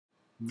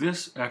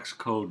This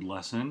Xcode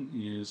lesson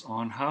is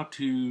on how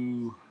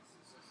to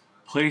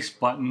place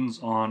buttons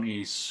on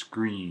a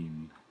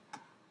screen.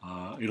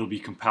 It'll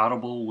be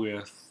compatible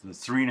with the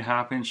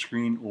 3.5-inch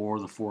screen or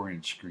the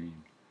 4-inch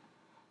screen.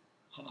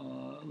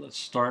 Let's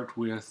start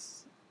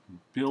with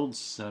build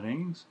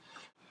settings.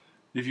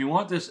 If you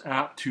want this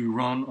app to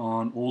run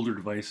on older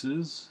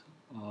devices,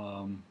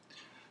 you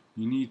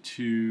need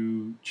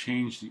to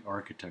change the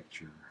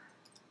architecture.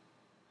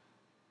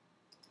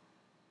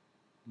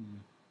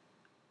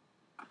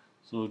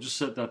 So just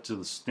set that to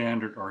the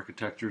standard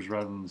architectures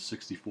rather than the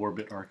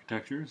 64-bit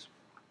architectures.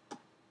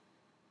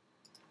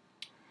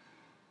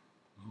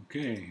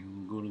 Okay,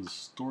 we'll go to the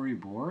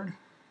storyboard.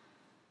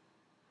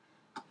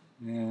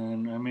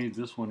 And I made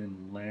this one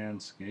in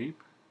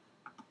landscape.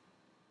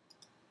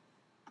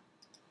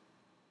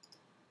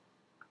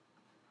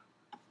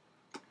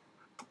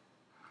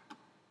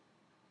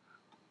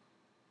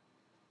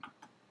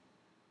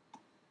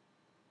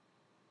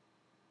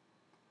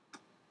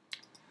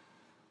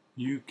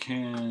 You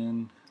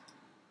can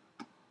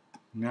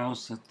now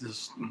set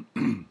this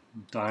to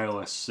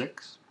iOS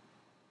 6.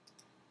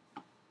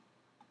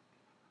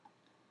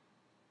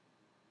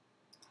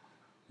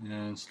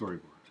 And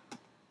storyboard.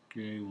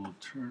 Okay, we'll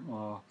turn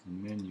off the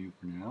menu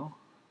for now.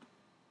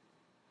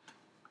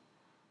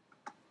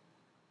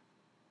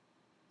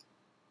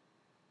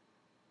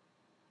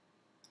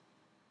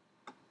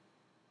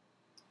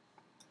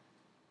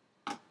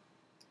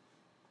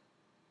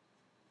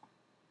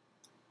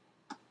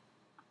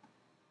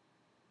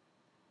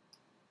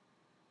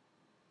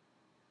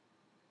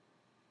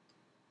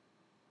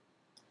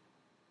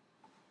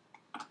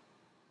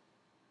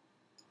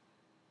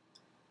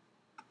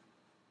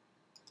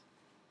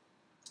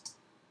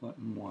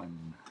 Button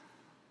 1.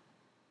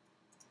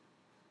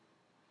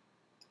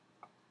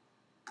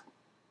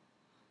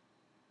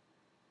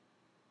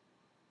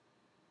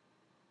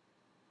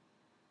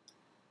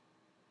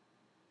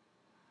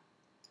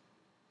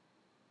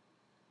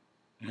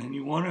 And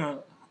you want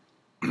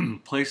to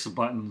place the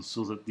buttons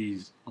so that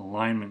these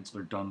alignments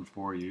are done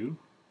for you.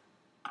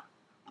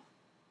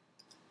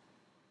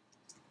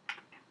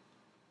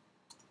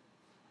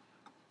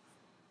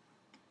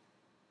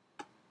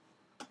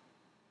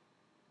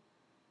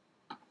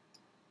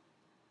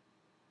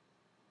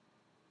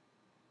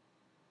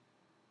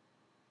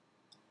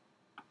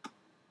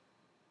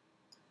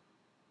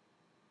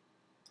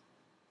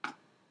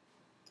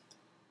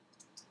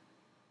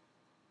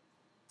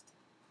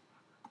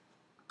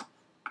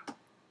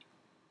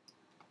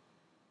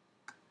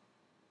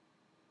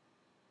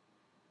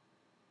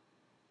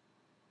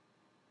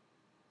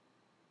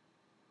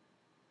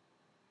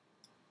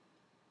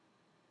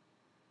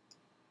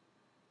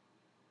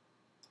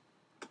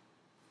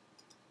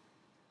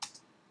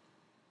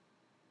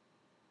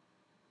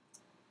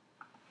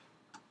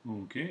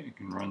 Okay, I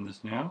can run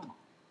this now.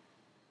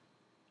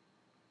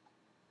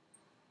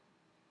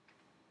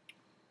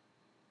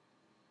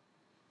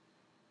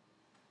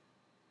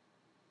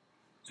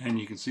 And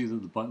you can see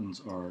that the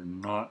buttons are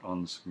not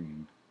on the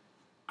screen.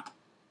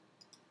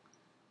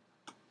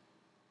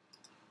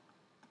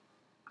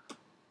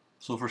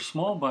 So for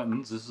small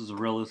buttons, this is a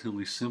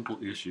relatively simple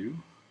issue.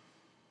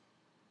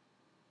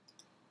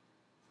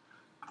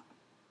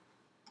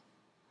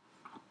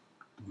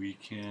 We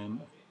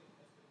can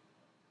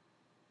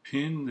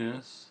pin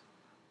this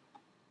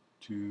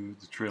to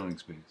the trailing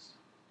space.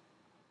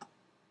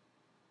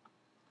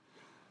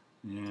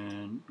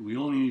 And we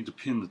only need to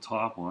pin the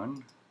top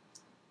one.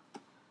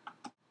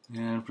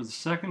 And for the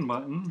second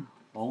button,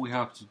 all we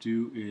have to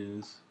do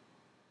is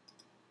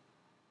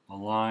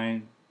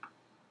align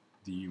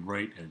the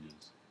right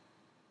edges.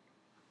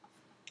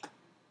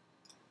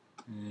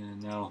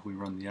 And now if we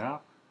run the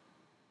app,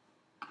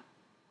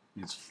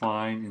 it's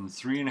fine in the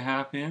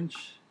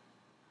 3.5-inch.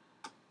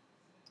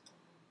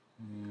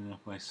 And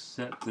if I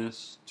set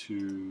this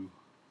to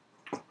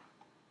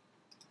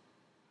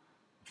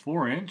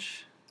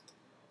 4-inch,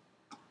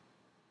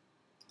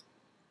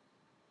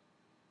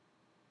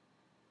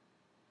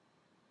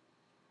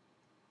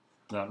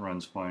 that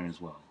runs fine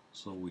as well.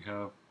 So we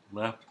have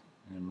left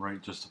and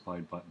right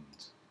justified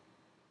buttons.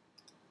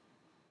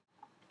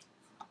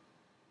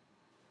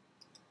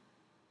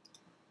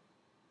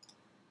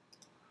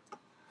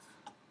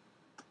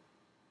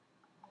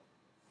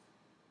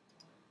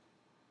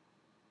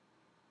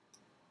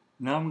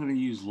 Now I'm going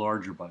to use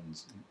larger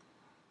buttons.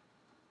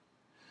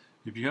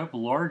 If you have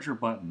larger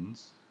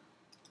buttons,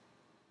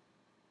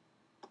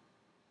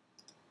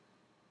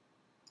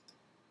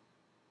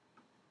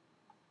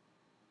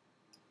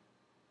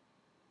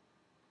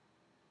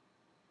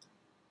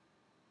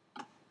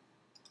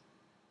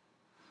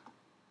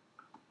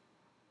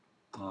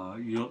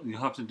 you'll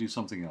have to do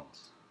something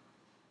else.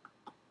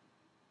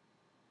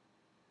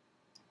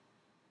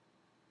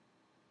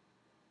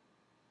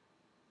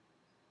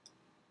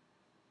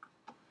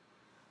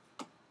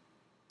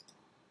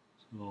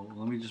 So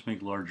let me just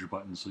make larger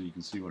buttons so you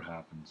can see what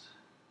happens.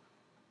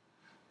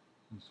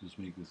 Let's just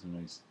make this a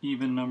nice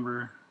even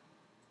number.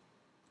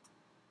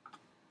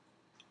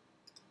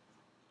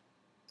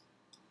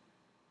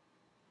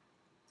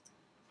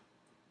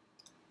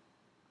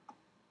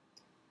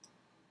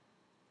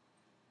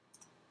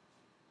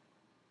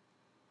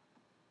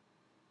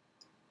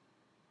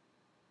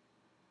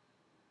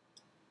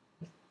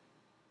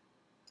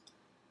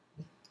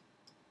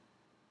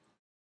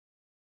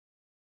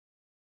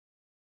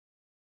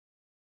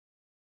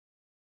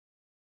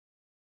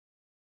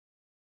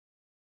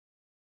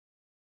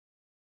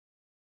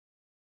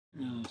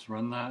 Let's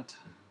run that.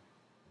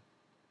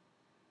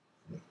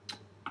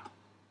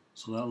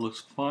 So that looks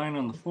fine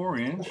on the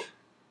 4-inch.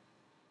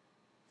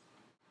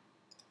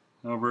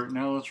 However,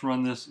 now let's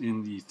run this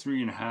in the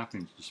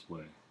 3.5-inch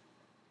display.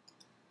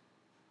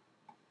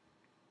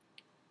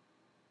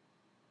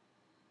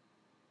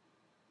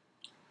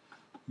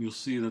 You'll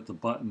see that the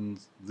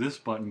buttons, this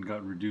button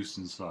got reduced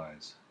in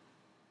size.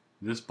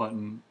 This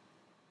button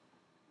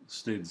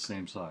stayed the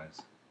same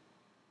size.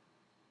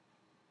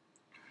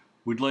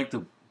 We'd like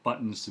the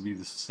buttons to be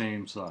the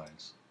same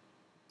size.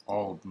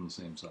 All of them the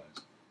same size.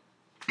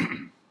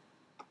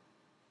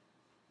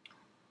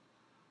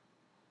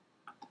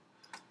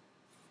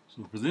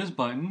 So for this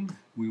button,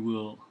 we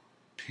will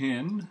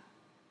pin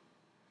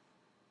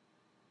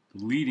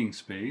the leading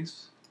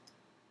space.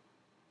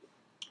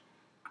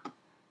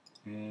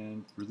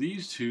 And for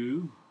these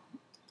two,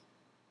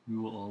 we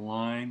will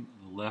align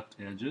the left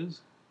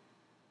edges.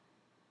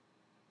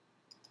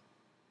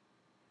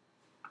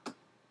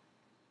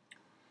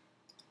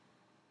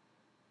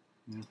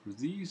 And for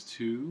these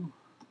two,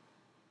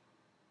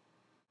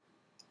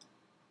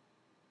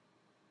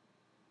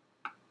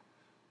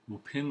 we'll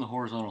pin the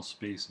horizontal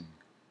spacing.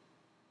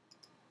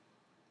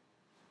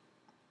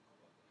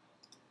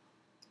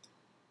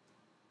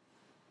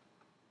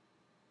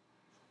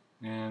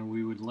 And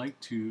we would like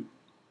to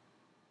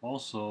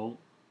also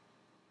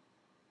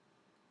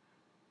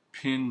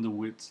pin the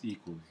widths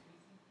equally.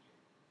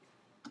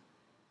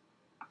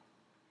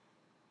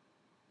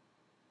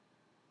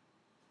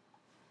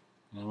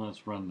 And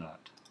let's run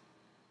that.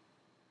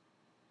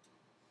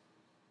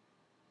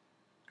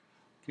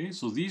 Okay,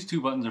 so these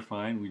two buttons are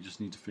fine. We just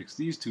need to fix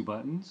these two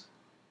buttons.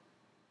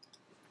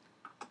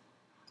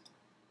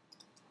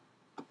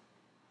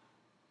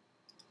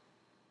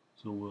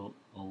 So we'll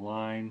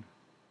align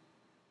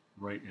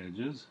right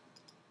edges.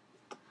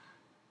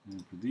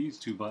 And for these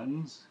two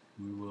buttons,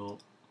 we will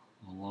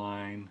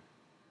align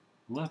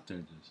left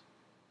edges.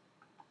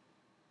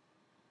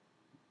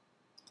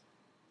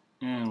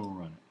 And we'll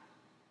run it.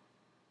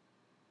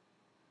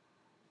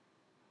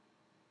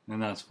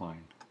 And that's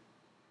fine.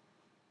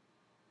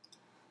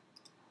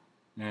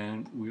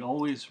 And we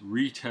always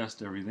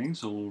retest everything,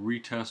 so we'll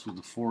retest with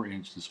the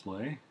 4-inch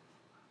display.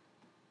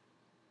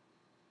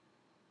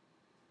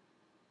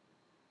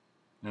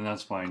 And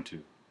that's fine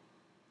too.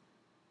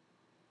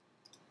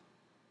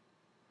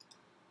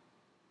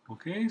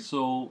 Okay,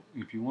 so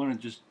if you want to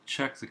just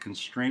check the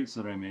constraints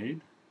that I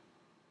made,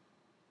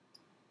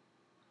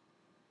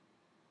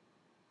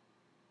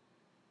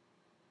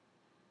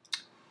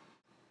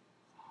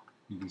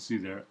 you can see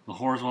there the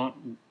horizontal,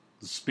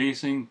 the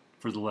spacing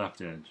for the left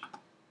edge.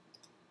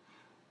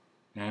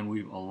 And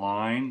we've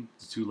aligned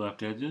the two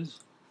left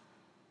edges.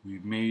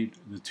 We've made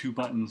the two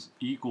buttons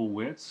equal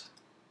widths.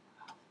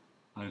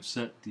 I've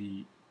set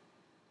the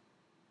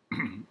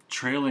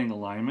trailing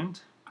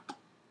alignment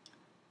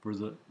for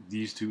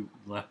these two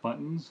left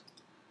buttons.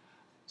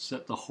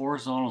 Set the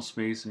horizontal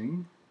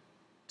spacing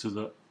to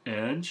the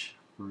edge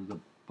for the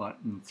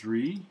button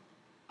 3.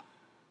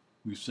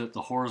 We've set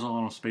the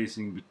horizontal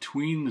spacing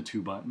between the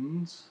two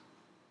buttons.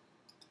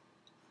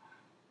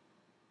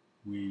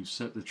 We've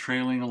set the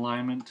trailing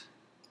alignment,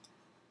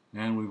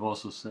 and we've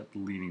also set the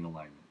leading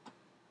alignment.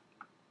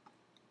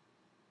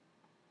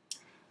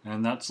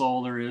 And that's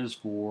all there is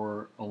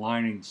for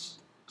aligning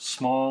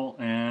small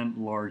and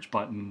large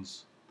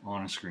buttons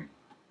on a screen.